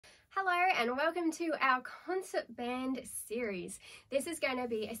Hello and welcome to our concert band series. This is going to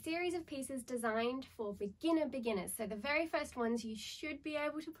be a series of pieces designed for beginners. So the very first ones you should be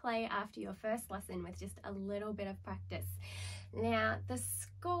able to play after your first lesson with just a little bit of practice. Now the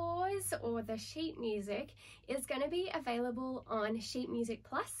scores or the sheet music is going to be available on Sheet Music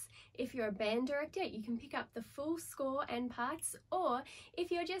Plus. If you're a band director, you can pick up the full score and parts, or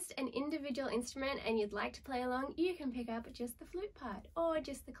if you're just an individual instrument and you'd like to play along, you can pick up just the flute part or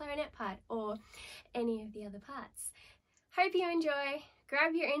just the clarinet part or any of the other parts. Hope you enjoy,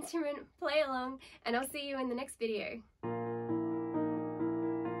 grab your instrument, play along, and I'll see you in the next video.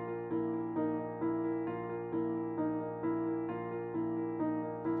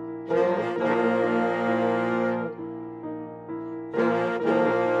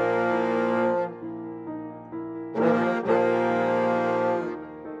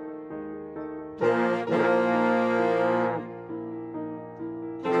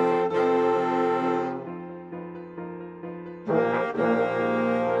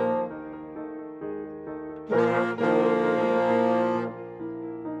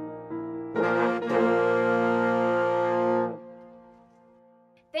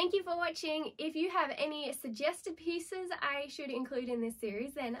 Thank you for watching. If you have any suggested pieces I should include in this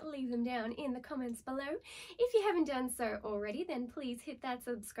series, then leave them down in the comments below. If you haven't done so already, then please hit that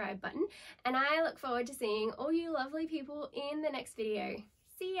subscribe button, and I look forward to seeing all you lovely people in the next video.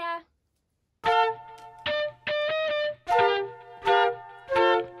 See ya!